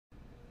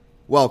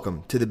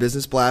Welcome to the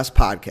Business Blast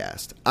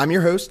podcast. I'm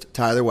your host,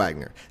 Tyler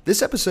Wagner.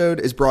 This episode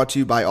is brought to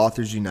you by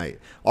Authors Unite.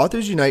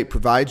 Authors Unite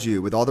provides you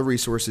with all the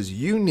resources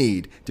you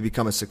need to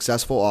become a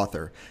successful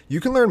author. You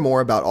can learn more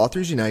about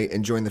Authors Unite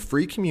and join the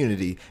free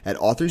community at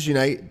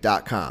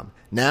authorsunite.com.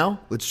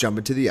 Now, let's jump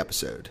into the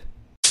episode.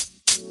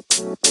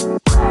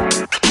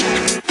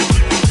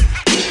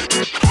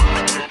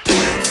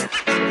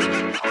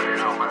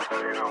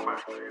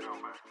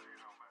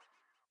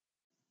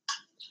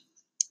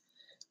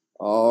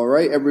 All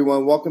right,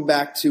 everyone. Welcome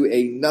back to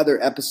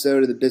another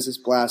episode of the Business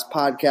Blast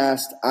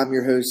podcast. I'm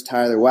your host,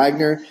 Tyler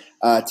Wagner.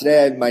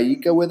 Today I have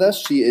Maika with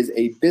us. She is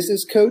a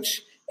business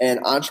coach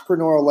and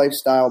entrepreneurial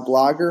lifestyle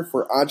blogger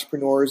for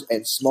entrepreneurs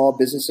and small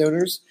business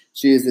owners.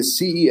 She is the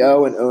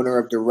CEO and owner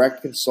of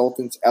Direct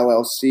Consultants,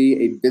 LLC,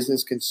 a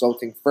business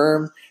consulting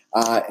firm,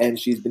 and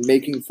she's been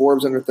making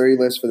Forbes Under 30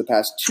 lists for the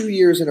past 2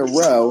 years in a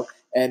row.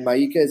 And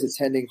Maika is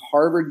attending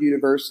Harvard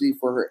University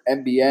for her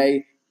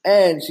MBA.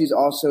 And she's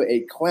also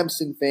a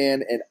Clemson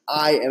fan, and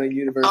I am a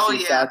University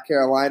of South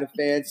Carolina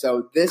fan.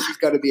 So this is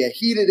going to be a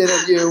heated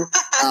interview.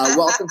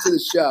 Welcome to the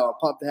show. I'm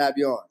pumped to have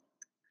you on.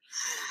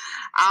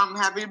 I'm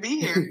happy to be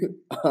here.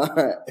 All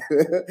right.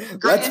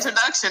 Great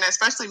introduction,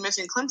 especially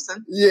mentioning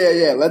Clemson.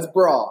 Yeah. Let's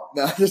brawl.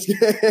 No, just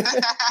kidding.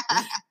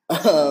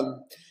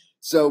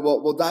 So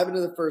we'll dive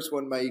into the first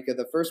one, Maika.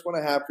 The first one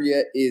I have for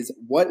you is,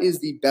 what is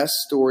the best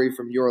story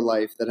from your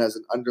life that has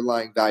an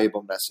underlying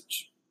valuable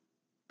message?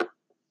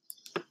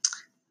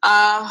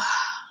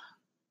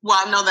 Well,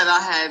 I know that I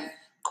had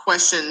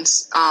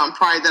questions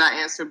prior that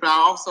I answered, but I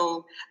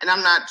also,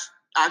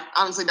 I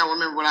honestly don't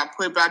remember what I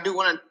put, but I do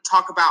want to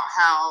talk about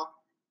how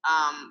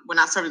when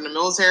I served in the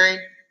military,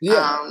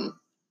 I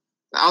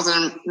was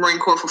in the Marine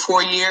Corps for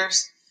 4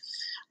 years,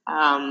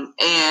 and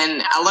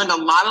I learned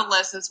a lot of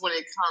lessons when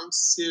it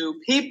comes to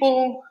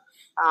people,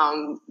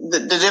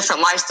 the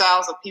different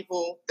lifestyles of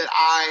people that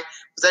I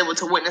was able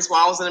to witness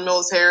while I was in the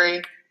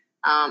military.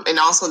 And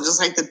also just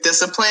like the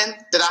discipline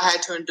that I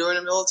had to endure in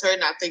the military.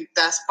 And I think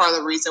that's part of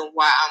the reason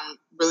why I'm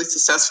really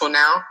successful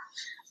now.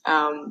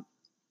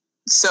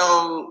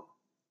 So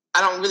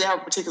I don't really have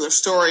a particular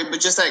story,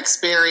 but just that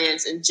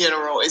experience in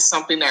general is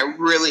something that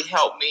really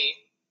helped me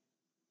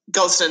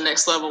go to the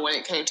next level when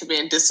it came to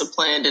being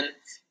disciplined and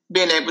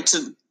being able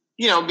to,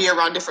 be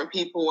around different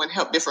people and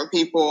help different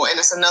people. And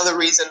it's another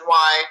reason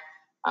why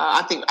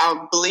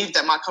I believe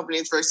that my company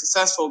is very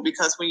successful,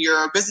 because when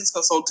you're a business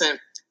consultant,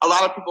 a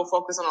lot of people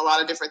focus on a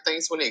lot of different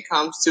things when it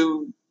comes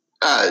to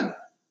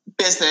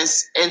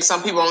business, and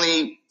some people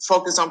only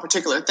focus on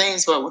particular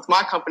things. But with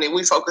my company,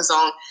 we focus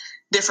on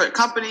different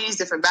companies,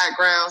 different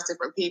backgrounds,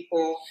 different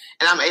people,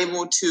 and I'm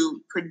able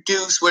to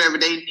produce whatever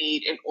they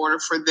need in order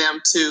for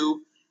them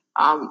to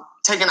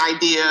take an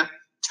idea,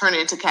 turn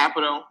it into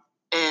capital,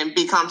 and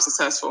become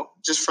successful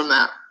just from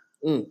that.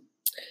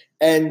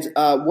 And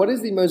what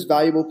is the most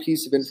valuable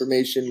piece of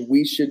information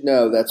we should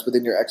know that's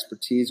within your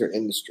expertise or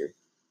industry?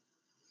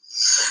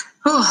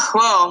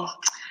 Well,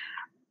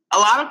 a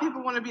lot of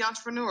people want to be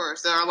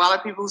entrepreneurs. There are a lot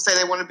of people who say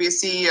they want to be a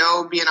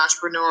CEO, be an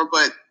entrepreneur,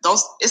 but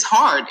it's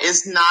hard.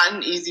 It's not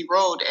an easy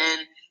road.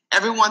 And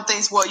everyone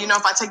thinks, well,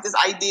 if I take this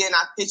idea and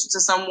I pitch it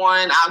to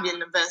someone, I'll get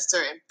an investor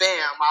and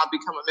bam, I'll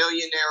become a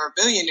millionaire or a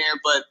billionaire.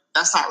 But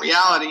that's not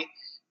reality.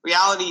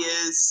 Reality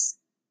is,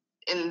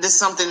 and this is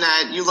something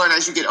that you learn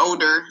as you get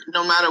older,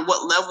 no matter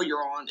what level you're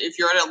on, if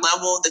you're at a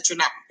level that you're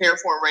not prepared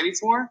for and ready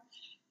for,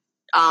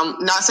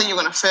 not saying you're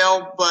going to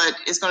fail, but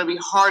it's going to be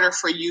harder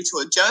for you to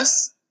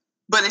adjust.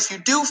 But if you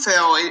do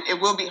fail,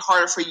 it will be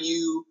harder for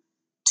you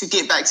to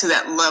get back to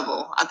that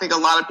level. I think a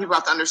lot of people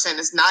have to understand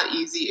it's not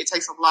easy. It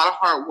takes a lot of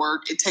hard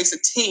work. It takes a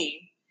team.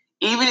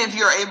 Even if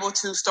you're able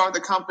to start the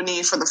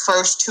company for the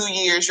first 2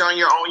 years, you're on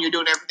your own, you're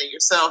doing everything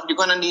yourself, you're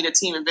going to need a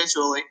team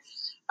eventually.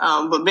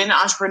 But being an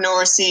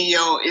entrepreneur,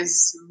 CEO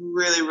is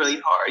really,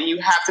 really hard. You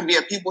have to be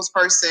a people's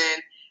person.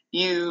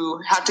 You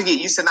have to get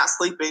used to not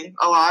sleeping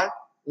a lot.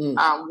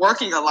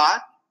 Working a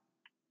lot,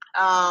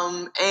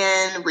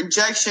 and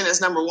rejection is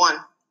number one.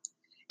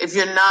 If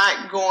you're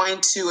not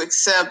going to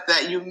accept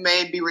that you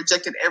may be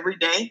rejected every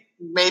day,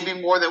 maybe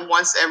more than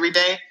once every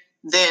day,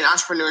 then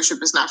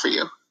entrepreneurship is not for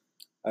you.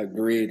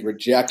 Agreed.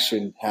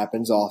 Rejection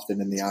happens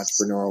often in the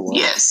entrepreneurial world.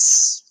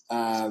 Yes.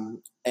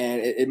 And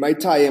it might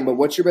tie in, but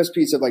what's your best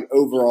piece of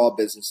overall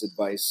business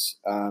advice?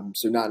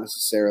 So not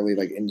necessarily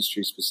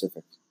industry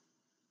specific.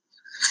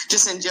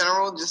 Just in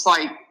general, just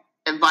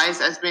advice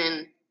that's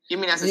been. You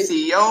mean as a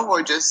CEO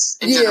or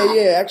just in general?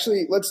 Yeah.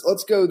 Actually,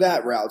 let's go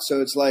that route. So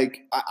it's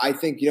I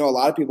think, a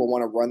lot of people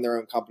want to run their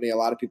own company. A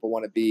lot of people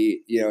want to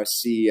be, a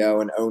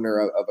CEO and owner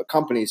of a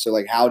company. So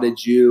how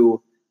did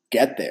you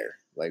get there?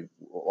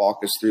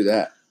 Walk us through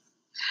that.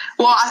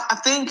 Well, I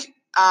think,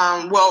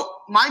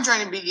 my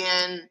journey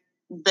began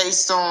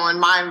based on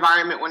my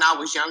environment when I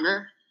was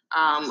younger.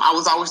 I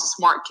was always a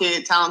smart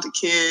kid, talented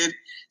kid,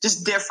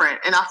 just different.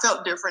 And I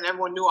felt different.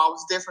 Everyone knew I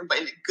was different, but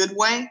in a good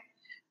way.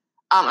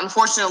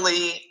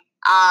 Unfortunately,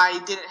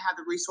 I didn't have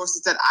the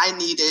resources that I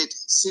needed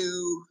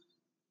to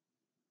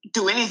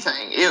do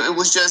anything. It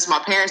was just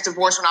my parents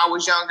divorced when I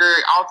was younger,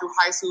 all through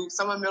high school,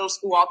 some in middle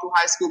school, all through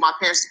high school. My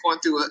parents were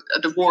going through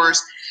a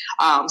divorce.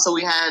 So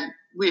we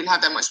didn't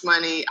have that much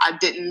money. I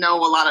didn't know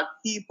a lot of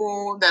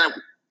people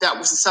that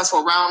were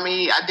successful around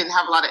me. I didn't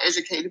have a lot of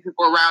educated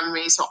people around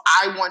me. So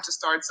I wanted to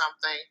start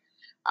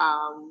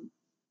something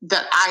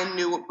that I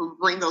knew would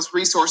bring those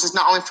resources,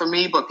 not only for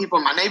me, but people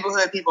in my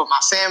neighborhood, people in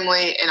my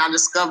family. And I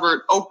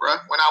discovered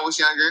Oprah when I was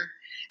younger.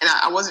 And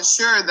I wasn't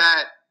sure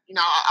that,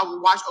 I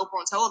would watch Oprah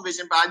on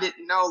television, but I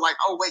didn't know, like,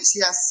 oh, wait,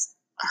 she has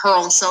her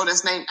own show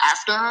that's named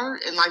after her,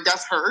 and, like,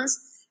 that's hers.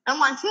 And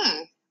I'm like,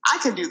 I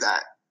can do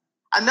that.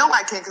 I know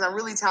I can because I'm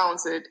really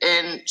talented,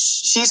 and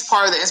she's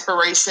part of the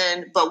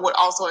inspiration. But what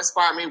also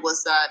inspired me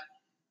was that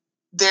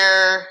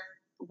there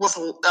was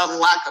a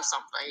lack of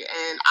something,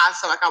 and I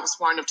felt like I was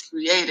smart enough to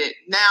create it.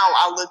 Now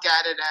I look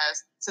at it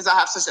as, since I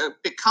have such a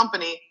big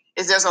company,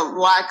 there's a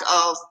lack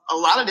of a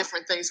lot of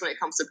different things when it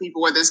comes to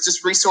people, whether it's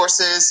just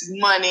resources,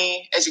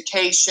 money,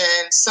 education.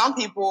 Some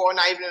people are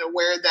not even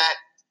aware that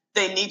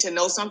they need to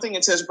know something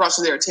until it's brought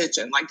to their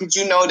attention. Like, did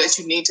you know that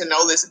you need to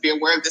know this and be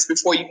aware of this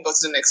before you can go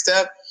to the next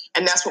step?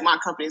 And that's what my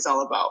company is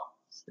all about.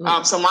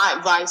 So my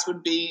advice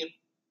would be,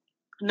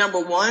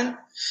 number one,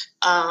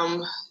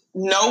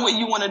 know what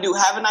you want to do.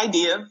 Have an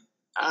idea,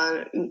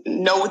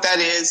 know what that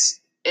is,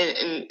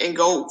 and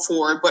go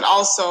for it. But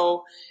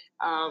also,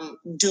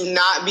 do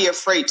not be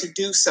afraid to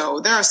do so.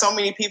 There are so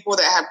many people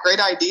that have great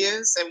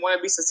ideas and want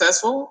to be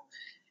successful,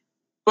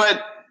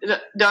 but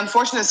the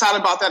unfortunate side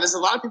about that is a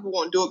lot of people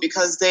won't do it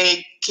because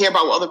they care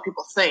about what other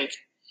people think.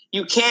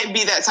 You can't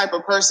be that type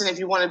of person if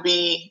you want to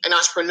be an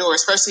entrepreneur,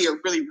 especially a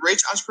really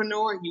rich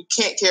entrepreneur. You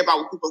can't care about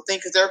what people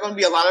think, because there are going to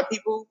be a lot of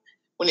people,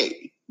 when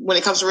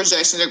it comes to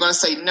rejection, they're going to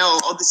say, no,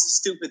 oh, this is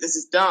stupid, this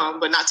is dumb,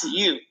 but not to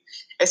you.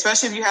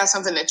 Especially if you have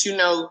something that you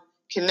know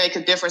can make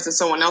a difference in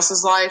someone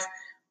else's life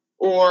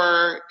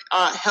or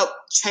help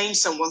change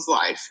someone's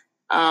life.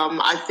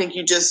 I think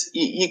you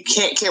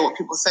can't care what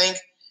people think.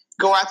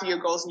 Go after your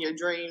goals and your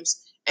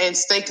dreams and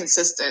stay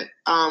consistent.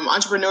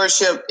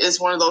 Entrepreneurship is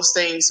one of those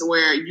things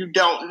where you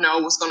don't know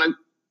what's going to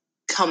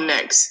come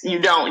next. You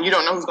don't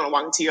know who's going to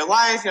walk into your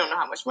life. You don't know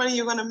how much money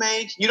you're going to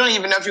make. You don't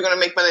even know if you're going to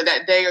make money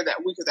that day or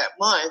that week or that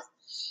month.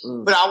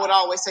 But I would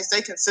always say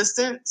stay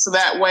consistent, so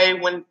that way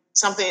when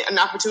an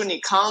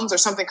opportunity comes or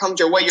something comes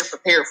your way, you're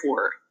prepared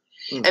for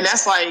it. And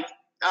that's like,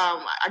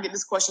 I get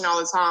this question all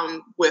the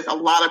time with a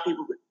lot of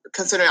people,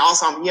 considering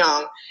also I'm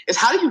young, is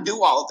how do you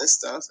do all of this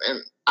stuff?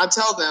 And I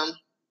tell them,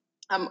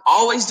 I'm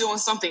always doing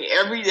something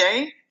every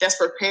day that's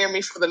preparing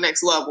me for the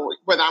next level.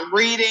 Whether I'm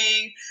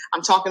reading,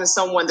 I'm talking to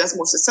someone that's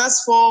more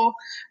successful,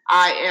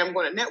 I am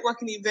going to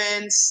networking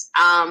events,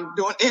 I'm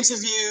doing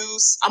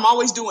interviews. I'm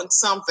always doing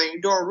something,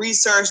 doing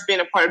research,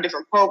 being a part of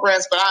different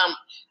programs. But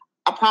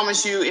I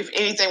promise you, if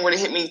anything were to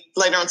hit me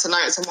later on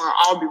tonight or tomorrow,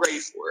 I'll be ready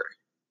for it.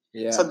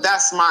 Yeah. So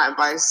that's my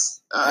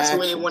advice to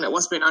anyone that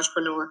wants to be an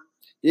entrepreneur.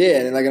 Yeah,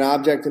 and like an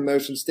object in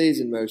motion stays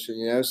in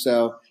motion,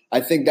 So I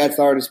think that's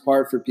the hardest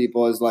part for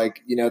people is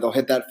like, they'll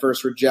hit that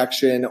first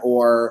rejection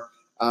or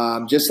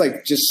just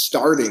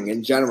starting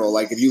in general.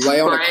 Like if you lay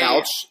on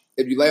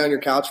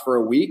your couch for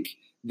a week,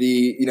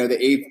 the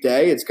 8th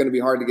day, it's going to be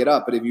hard to get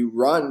up. But if you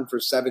run for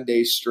 7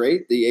 days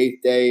straight, the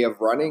 8th day of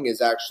running is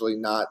actually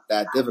not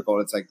that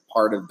difficult. It's like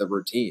part of the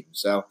routine.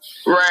 So,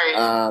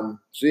 so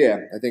yeah,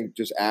 I think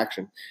just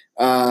action.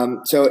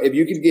 So if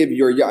you could give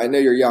I know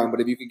you're young,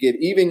 but if you could give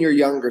even your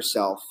younger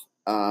self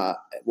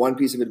one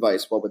piece of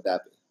advice, what would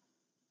that be?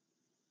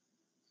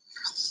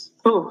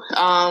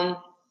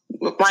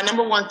 My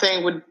number one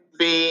thing would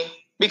be,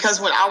 because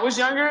when I was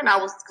younger,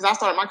 because I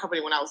started my company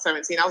when I was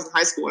 17, I was in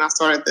high school when I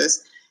started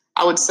this.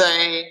 I would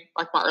say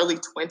like my early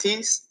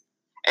 20s.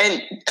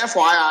 And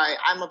FYI,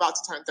 I'm about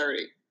to turn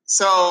 30.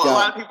 So a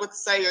lot of people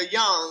say you're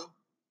young,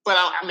 but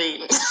I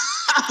mean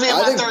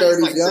I think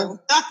 30 is young.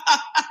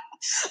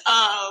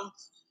 I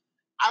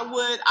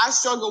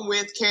struggle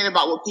with caring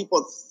about what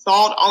people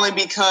thought, only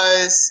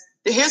because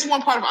here's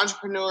one part of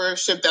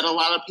entrepreneurship that a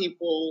lot of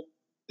people,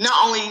 not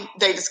only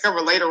they discover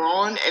later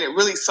on and it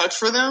really sucks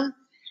for them,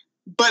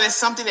 but it's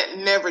something that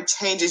never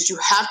changes. You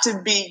have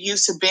to be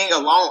used to being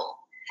alone.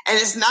 And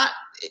it's not,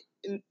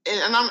 and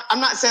I'm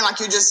not saying like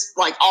you're just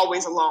like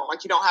always alone,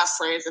 like you don't have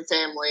friends and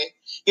family.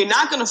 You're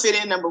not going to fit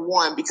in, number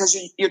one, because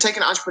you're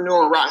taking an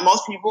entrepreneurial route.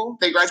 Most people,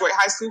 they graduate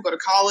high school, go to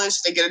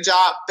college, they get a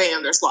job,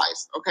 bam, there's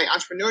life. Okay,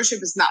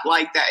 entrepreneurship is not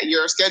like that.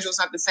 Your schedule's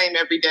not the same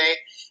every day.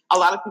 A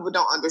lot of people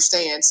don't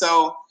understand.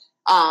 So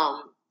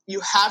you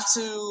have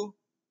to,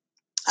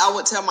 I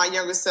would tell my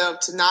younger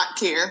self to not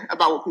care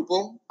about what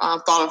people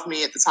thought of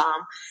me at the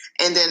time.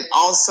 And then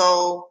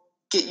also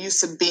get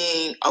used to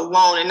being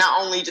alone, and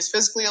not only just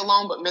physically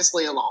alone, but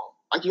mentally alone.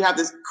 Like you have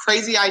this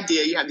crazy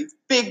idea, you have these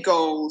big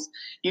goals.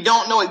 You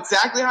don't know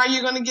exactly how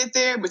you're going to get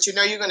there, but you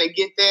know you're going to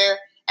get there.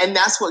 And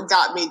that's what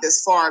got me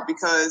this far,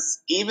 because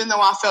even though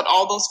I felt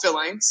all those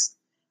feelings,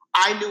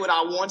 I knew what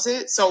I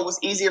wanted. So it was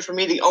easier for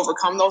me to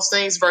overcome those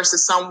things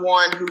versus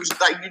someone who's,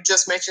 like you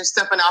just mentioned,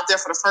 stepping out there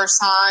for the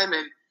first time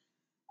and,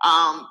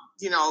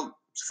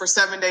 for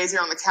 7 days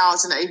here on the couch,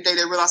 and the 8th day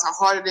they realize how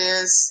hard it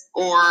is,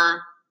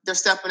 or they're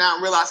stepping out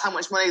and realize how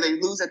much money they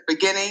lose at the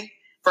beginning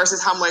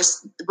versus how much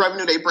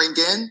revenue they bring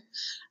in.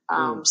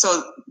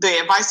 So the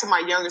advice to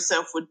my younger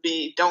self would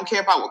be, don't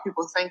care about what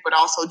people think, but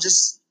also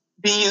just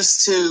get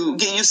used to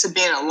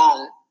being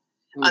alone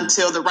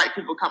until the right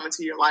people come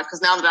into your life.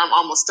 Because now that I'm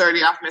almost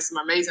 30, I've met some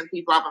amazing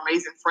people. I have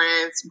amazing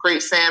friends,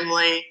 great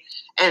family,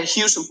 and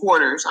huge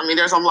supporters. I mean,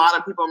 there's a lot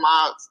of people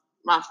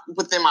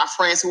within my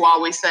friends who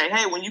always say,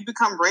 hey, when you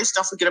become rich,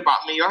 don't forget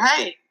about me. Or,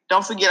 hey,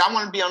 don't forget, I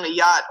want to be on the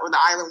yacht or the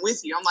island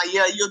with you. I'm like,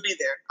 yeah, you'll be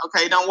there.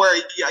 Okay, don't worry.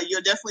 Yeah,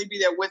 you'll definitely be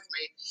there with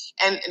me.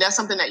 And that's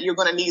something that you're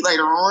going to need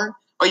later on,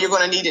 or you're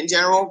going to need in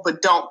general,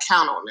 but don't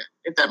count on it,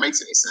 if that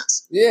makes any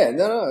sense. Yeah,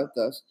 no, it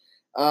does.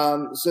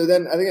 So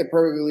then I think it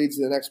perfectly leads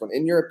to the next one.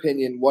 In your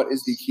opinion, what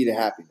is the key to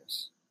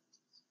happiness?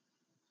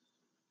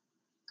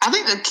 I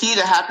think the key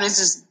to happiness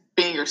is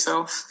being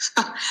yourself.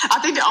 I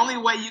think the only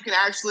way you can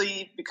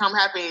actually become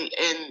happy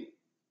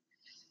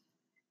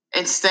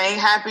and staying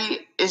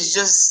happy is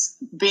just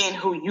being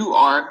who you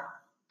are,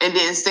 and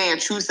then staying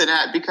true to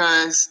that,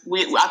 because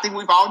I think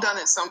we've all done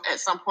it at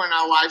some point in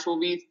our lives where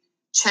we've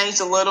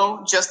changed a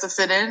little just to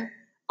fit in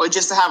or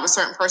just to have a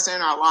certain person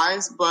in our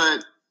lives,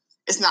 but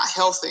it's not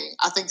healthy.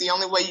 I think the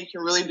only way you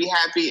can really be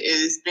happy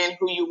is being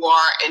who you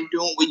are and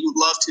doing what you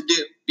love to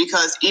do.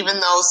 Because even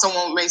though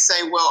someone may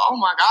say, well, oh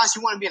my gosh,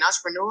 you want to be an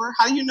entrepreneur?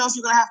 How do you know if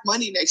you're going to have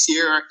money next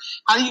year? Or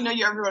how do you know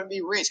you're ever going to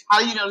be rich? How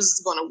do you know this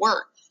is going to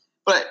work?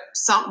 But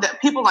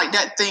people like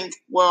that think,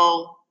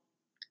 well,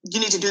 you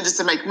need to do this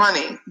to make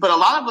money. But a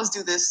lot of us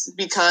do this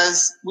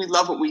because we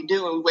love what we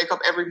do, and we wake up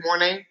every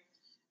morning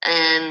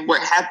and we're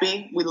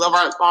happy. We love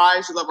our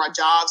lives, we love our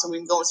jobs, and we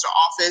can go into the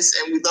office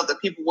and we love the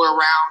people we're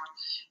around.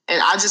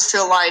 And I just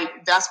feel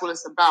like that's what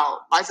it's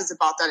about. Life is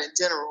about that in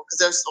general, because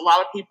there's a lot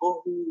of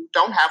people who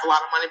don't have a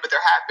lot of money, but they're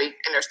happy.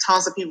 And there's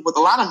tons of people with a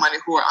lot of money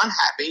who are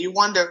unhappy. You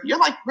wonder, you're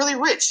like really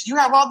rich. You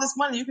have all this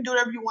money. You can do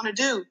whatever you want to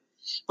do.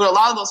 But a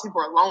lot of those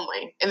people are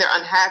lonely and they're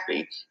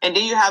unhappy. And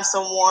then you have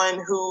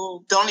someone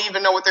who don't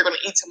even know what they're going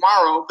to eat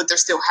tomorrow, but they're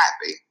still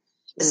happy.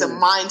 It's a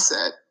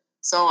mindset.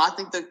 So I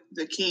think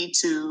the key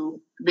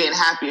to being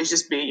happy is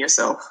just being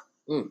yourself.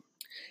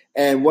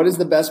 And what is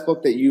the best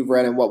book that you've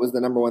read, and what was the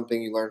number one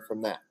thing you learned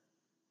from that?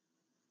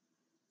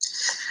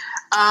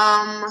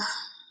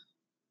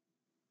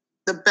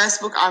 The best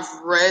book I've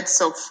read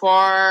so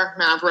far,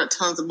 man, I've read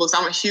tons of books.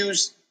 I'm a huge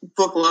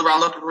book lover. I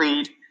love to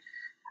read.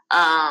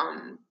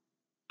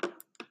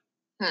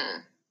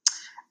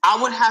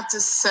 I would have to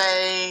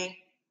say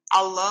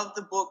I love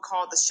the book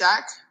called The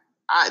Shack.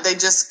 They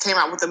just came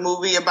out with a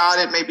movie about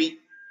it maybe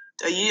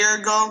a year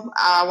ago,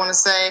 I want to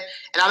say.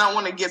 And I don't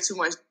want to give too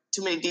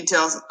many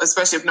details,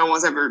 especially if no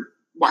one's ever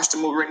watched the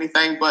movie or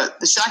anything. But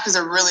The Shack is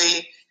a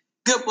really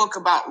good book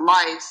about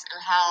life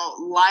and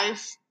how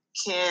life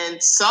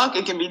can suck.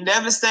 It can be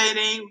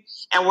devastating.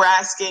 And we're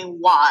asking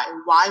why?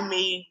 Why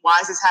me? Why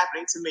is this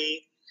happening to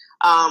me?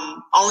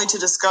 Only to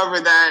discover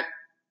that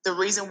the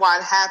reason why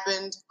it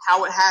happened,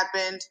 how it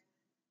happened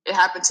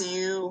to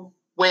you,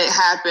 when it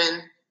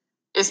happened,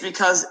 is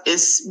because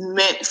it's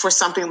meant for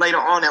something later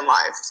on in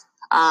life.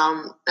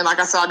 And like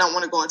I said, I don't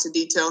want to go into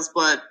details,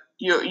 but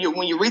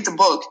when you read the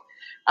book,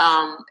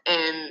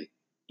 and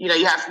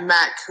you have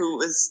Mac,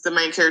 who is the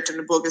main character in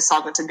the book, is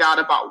talking to God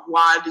about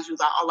why did you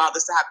allow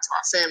this to happen to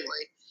our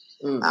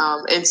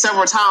family? And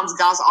several times,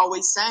 God's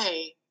always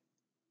saying,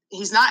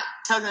 He's not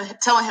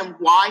telling him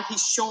why,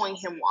 He's showing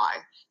him why.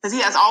 Because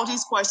he has all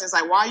these questions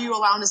like, why are you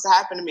allowing this to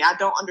happen to me? I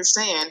don't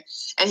understand.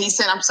 And he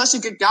said, I'm such a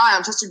good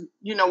guy.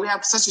 We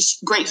have such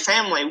a great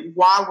family.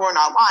 Why we're in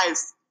our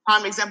lives?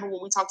 Prime example,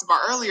 what we talked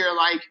about earlier,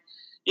 like,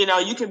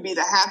 you can be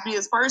the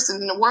happiest person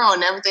in the world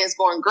and everything's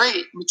going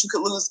great, but you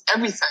could lose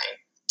everything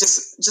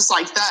just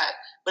like that.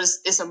 But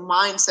it's a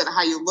mindset of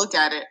how you look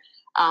at it.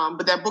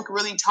 But that book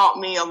really taught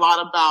me a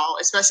lot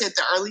about, especially at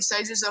the early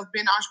stages of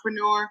being an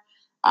entrepreneur,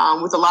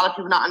 with a lot of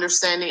people not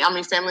understanding,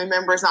 family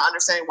members not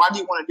understanding, why do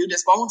you want to do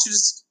this? Why won't you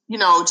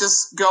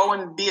just go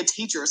and be a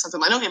teacher or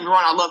something? Like, don't get me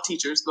wrong, I love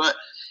teachers, but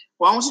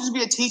why won't you just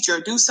be a teacher,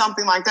 do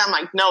something like that? I'm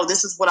like, no,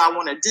 this is what I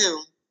want to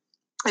do.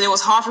 And it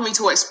was hard for me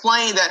to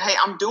explain that, hey,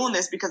 I'm doing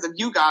this because of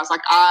you guys.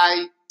 Like,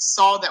 I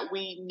saw that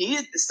we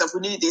needed this stuff.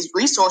 We needed these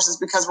resources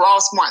because we're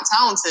all smart and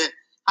talented.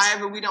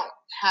 However, we don't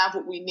have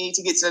what we need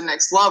to get to the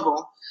next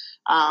level.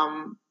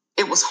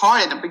 It was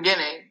hard at the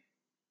beginning.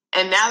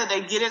 And now that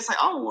they get it, it's like,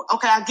 oh,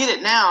 okay, I get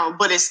it now.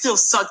 But it still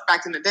sucked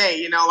back in the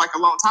day, like a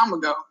long time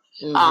ago.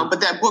 But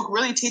that book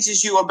really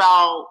teaches you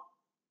about,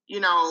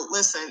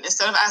 listen,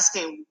 instead of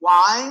asking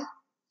why,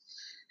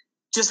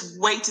 just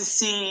wait to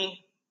see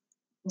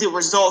the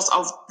results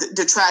of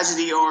the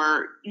tragedy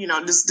or,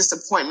 this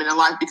disappointment in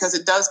life, because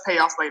it does pay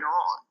off later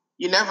on.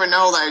 You never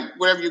know, like,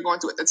 whatever you're going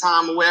through at the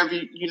time or whatever,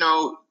 you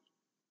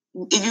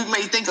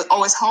may think,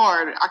 oh, it's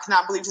hard. I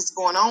cannot believe this is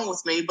going on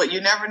with me. But you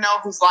never know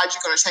whose lives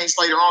you're going to change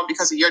later on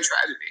because of your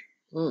tragedy.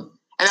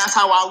 And that's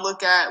how I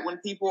look at when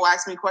people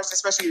ask me questions,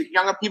 especially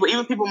younger people,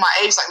 even people my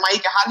age, like,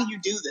 Maika, how do you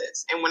do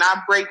this? And when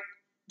I break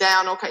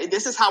down, okay,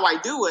 this is how I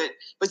do it,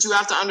 but you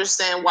have to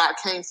understand where I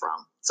came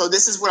from. So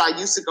this is what I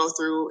used to go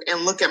through,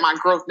 and look at my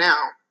growth now.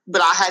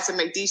 but I had to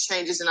make these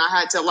changes and I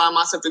had to allow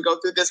myself to go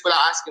through this without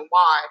asking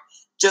why,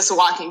 just so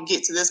I can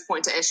get to this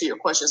point to answer your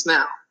questions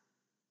now.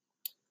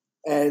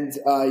 And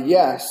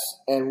yes,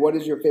 and what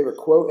is your favorite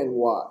quote and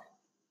why?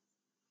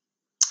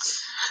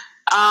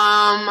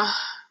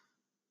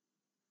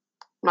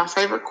 My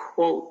favorite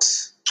quote.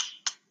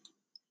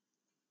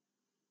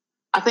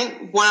 I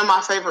think one of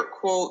my favorite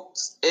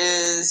quotes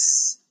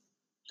is,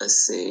 let's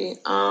see,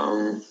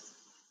 I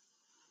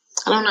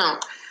don't know.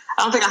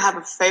 I don't think I have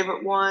a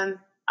favorite one.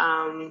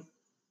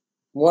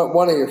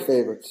 One of your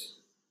favorites.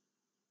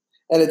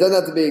 And it doesn't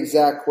have to be an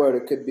exact quote.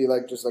 It could be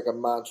like just like a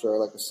mantra or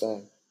like a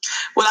saying.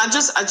 Well, I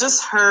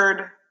just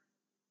heard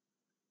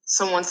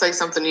someone say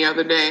something the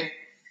other day,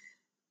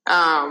 but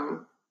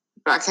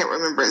I can't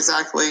remember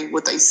exactly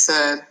what they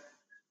said.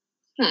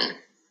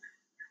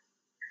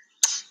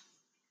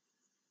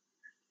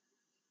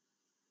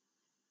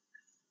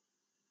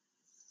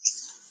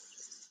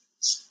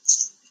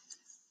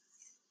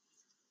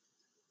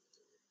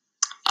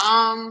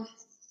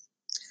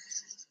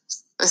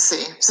 Let's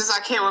see. Since I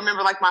can't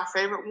remember like my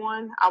favorite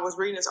one, I was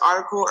reading this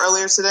article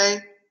earlier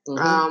today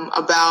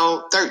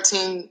about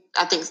 13.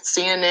 I think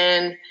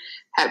CNN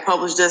had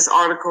published this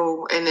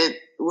article, and it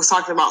was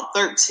talking about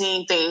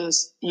 13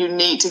 things you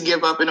need to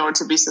give up in order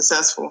to be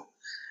successful.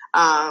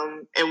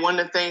 And one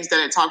of the things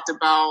that it talked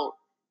about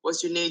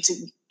was you need to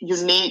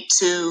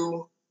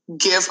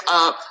give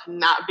up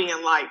not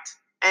being liked.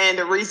 And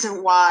the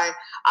reason why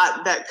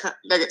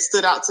that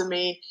stood out to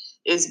me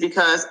is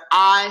because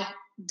I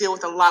deal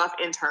with a lot of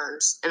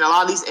interns, and a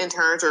lot of these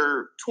interns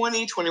are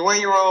 20,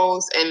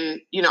 21-year-olds.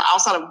 And,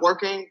 outside of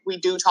working, we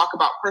do talk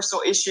about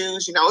personal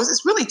issues.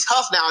 It's really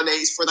tough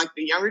nowadays for like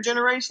the younger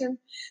generation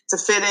to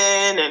fit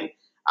in, and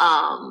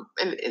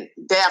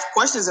they have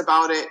questions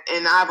about it.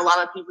 And I have a lot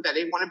of people that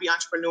they want to be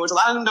entrepreneurs. A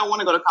lot of them don't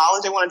want to go to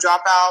college. They want to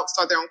drop out,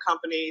 start their own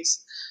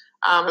companies.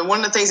 And one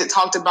of the things it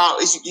talked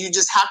about is you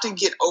just have to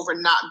get over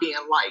not being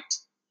liked.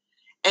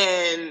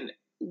 And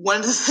one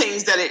of the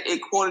things that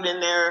it quoted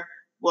in there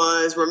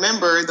was,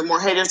 remember, the more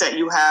haters that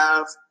you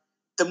have,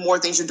 the more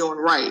things you're doing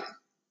right.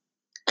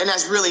 And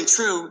that's really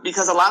true,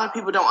 because a lot of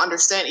people don't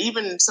understand,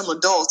 even some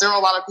adults. There are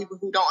a lot of people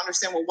who don't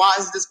understand, well, why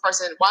does this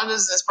person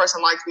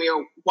like me?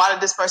 Or why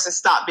did this person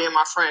stop being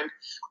my friend?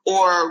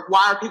 Or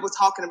why are people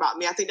talking about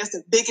me? I think that's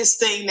the biggest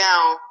thing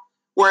now,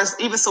 whereas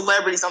even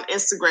celebrities on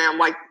Instagram,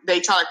 like they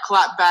try to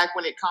clap back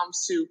when it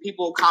comes to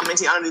people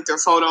commenting underneath their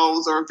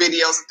photos or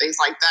videos and things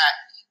like that.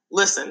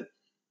 Listen,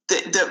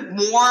 the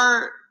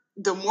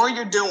more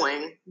you're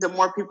doing, the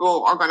more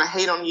people are going to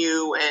hate on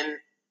you, and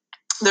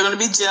they're going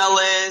to be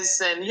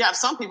jealous. And you have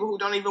some people who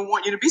don't even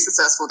want you to be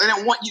successful. They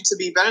don't want you to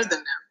be better than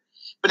them.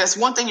 But that's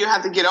one thing you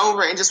have to get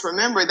over, and just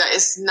remember that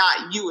it's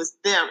not you, it's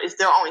them. It's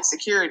their own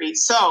insecurity.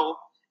 So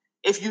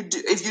if you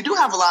do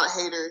have a lot of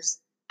haters,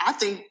 I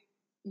think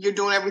you're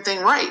doing everything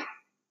right.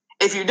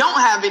 If you don't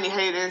have any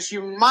haters,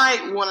 you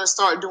might want to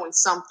start doing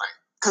something,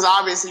 because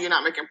obviously you're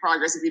not making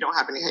progress if you don't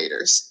have any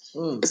haters.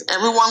 If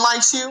everyone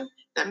likes you,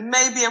 that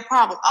may be a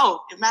problem.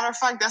 Oh, as a matter of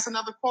fact, that's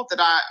another quote that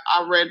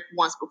I read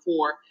once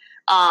before.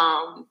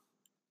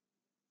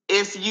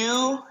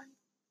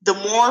 The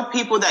more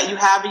people that you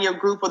have in your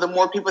group, or the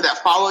more people that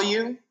follow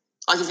you,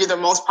 like if you're the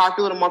most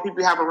popular, the more people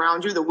you have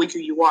around you, the weaker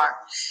you are.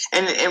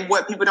 And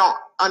what people don't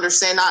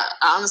understand, I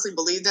honestly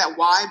believe that.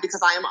 Why?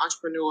 Because I am an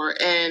entrepreneur,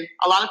 and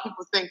a lot of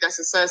people think that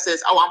success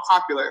is, oh, I'm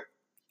popular,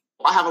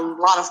 I have a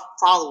lot of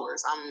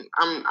followers, I'm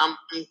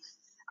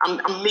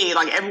me,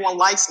 like everyone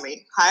likes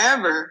me.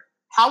 However,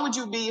 how would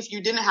you be if you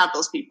didn't have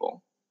those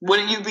people?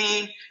 Wouldn't you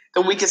be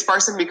the weakest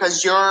person?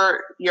 Because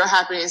your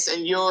happiness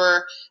and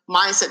your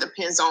mindset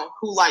depends on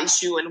who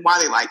likes you and why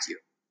they like you.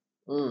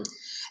 And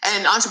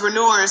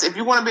entrepreneurs, if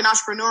you want to be an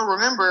entrepreneur,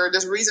 remember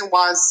there's a reason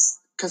why it's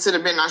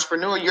considered being an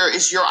entrepreneur.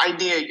 It's your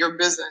idea, your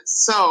business.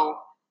 So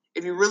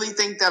if you really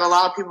think that a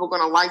lot of people are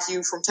going to like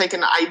you from taking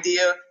the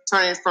idea,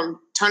 turning it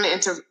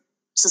into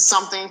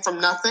something from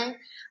nothing,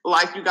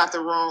 like you got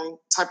the wrong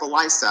type of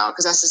lifestyle,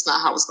 because that's just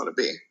not how it's going to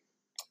be.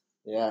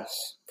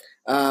 Yes.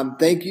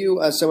 Thank you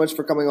so much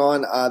for coming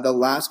on. The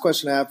last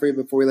question I have for you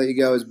before we let you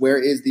go is, where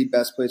is the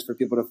best place for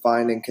people to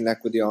find and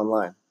connect with you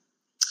online?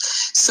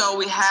 So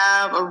we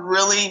have a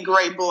really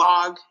great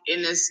blog,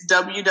 and it's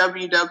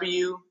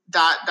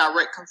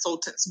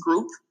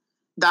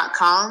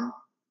www.directconsultantsgroup.com.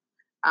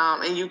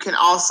 And you can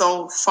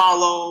also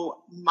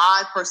follow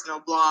my personal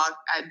blog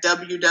at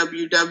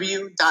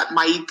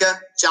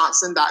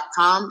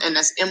www.myekajohnson.com, and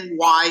that's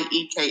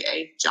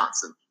MYEKA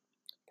Johnson.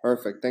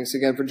 Perfect. Thanks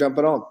again for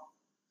jumping on.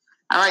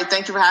 All right.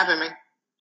 Thank you for having me.